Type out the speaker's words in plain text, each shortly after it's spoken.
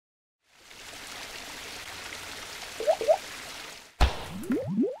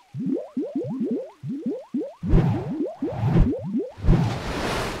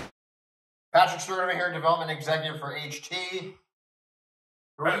Sturdivant here, Development Executive for HT.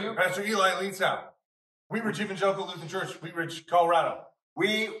 Who are you? Pastor Eli Lietzau. Wheatridge Evangelical Lutheran Church, Wheatridge, Colorado.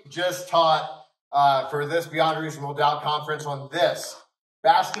 We just taught for this Beyond Reasonable Doubt conference on this.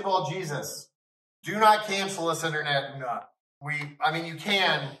 Basketball Jesus. Do not cancel this internet. Not. I mean, you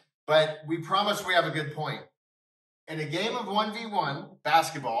can, but we promise we have a good point. In a game of 1v1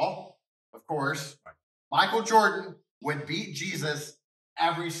 basketball, of course, Michael Jordan would beat Jesus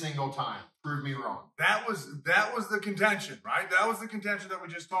every single time. Prove me wrong. That was the contention, right? That was the contention that we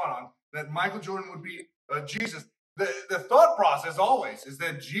just taught on, that Michael Jordan would beat Jesus. The thought process always is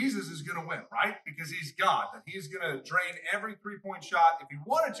that Jesus is going to win, right? Because he's God, that he's going to drain every three-point shot. If he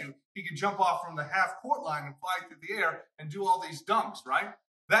wanted to, he could jump off from the half-court line and fly through the air and do all these dunks, right?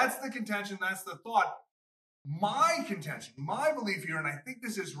 That's the contention. That's the thought. My contention, my belief here, and I think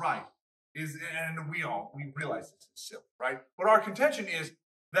this is right, is, and we realize this is silly, right? But our contention is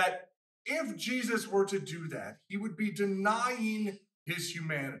that if Jesus were to do that, he would be denying his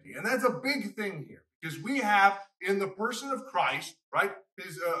humanity. And that's a big thing here, because we have in the person of Christ, right,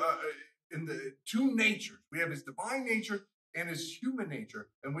 his in the two natures. We have his divine nature and his human nature,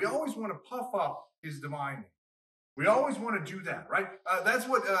 and we always want to puff up his divine nature. We always want to do that, right? That's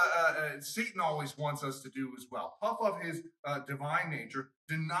what Satan always wants us to do as well. Puff up his divine nature,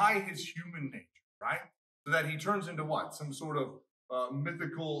 deny his human nature, right? So that he turns into what? Some sort of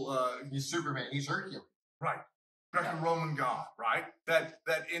mythical... he's Superman. He's Hercules. Right. Greco-Roman God, right? That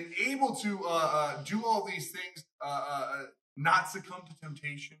able to do all these things, not succumb to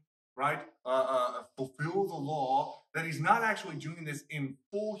temptation, right? Fulfill the law, that he's not actually doing this in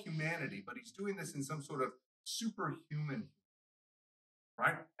full humanity, but he's doing this in some sort of superhuman,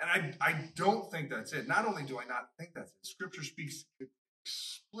 right? And I don't think that's it. Not only do I not think that's it, Scripture speaks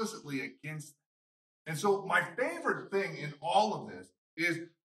explicitly against that. And so my favorite thing in all of this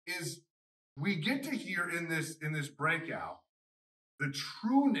is we get to hear in this breakout the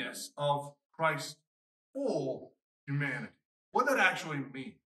trueness of Christ's full humanity. What that actually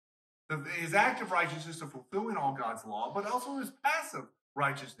means. His active righteousness of fulfilling all God's law, but also his passive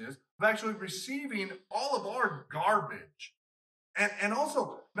righteousness of actually receiving all of our garbage. And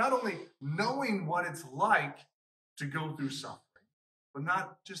also not only knowing what it's like to go through suffering, but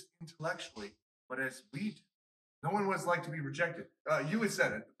not just intellectually, but as we do. Knowing what it's like to be rejected. You had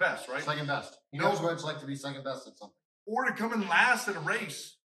said it best, right? Second best. He knows what it's like to be second best at something. Or to come in last at a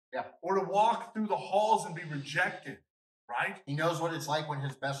race. Yeah. Or to walk through the halls and be rejected, right? He knows what it's like when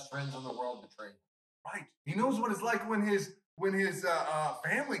his best friends in the world betray him. Right. He knows what it's like when his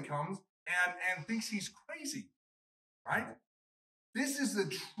family comes and thinks he's crazy, right? This is the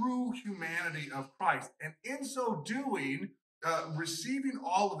true humanity of Christ. And in so doing, receiving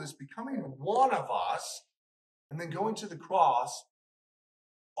all of this, becoming one of us, and then going to the cross,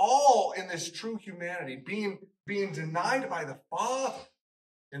 all in this true humanity, being denied by the Father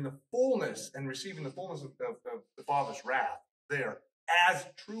in the fullness and receiving the fullness of the Father's wrath there as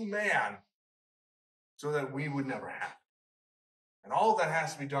true man, so that we would never have it. And all of that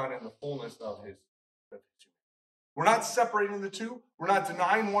has to be done in the fullness of his humanity. We're not separating the two. We're not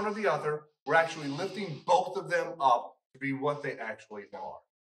denying one or the other. We're actually lifting both of them up to be what they actually are.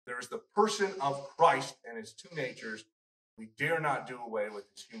 There is the person of Christ and his two natures. We dare not do away with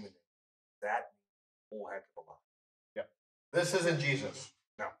his human nature. That means a whole heck of a lot. Yeah. This isn't Jesus.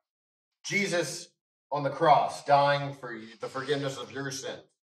 No. Jesus on the cross, dying for the forgiveness of your sins.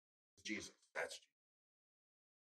 Jesus. That's Jesus.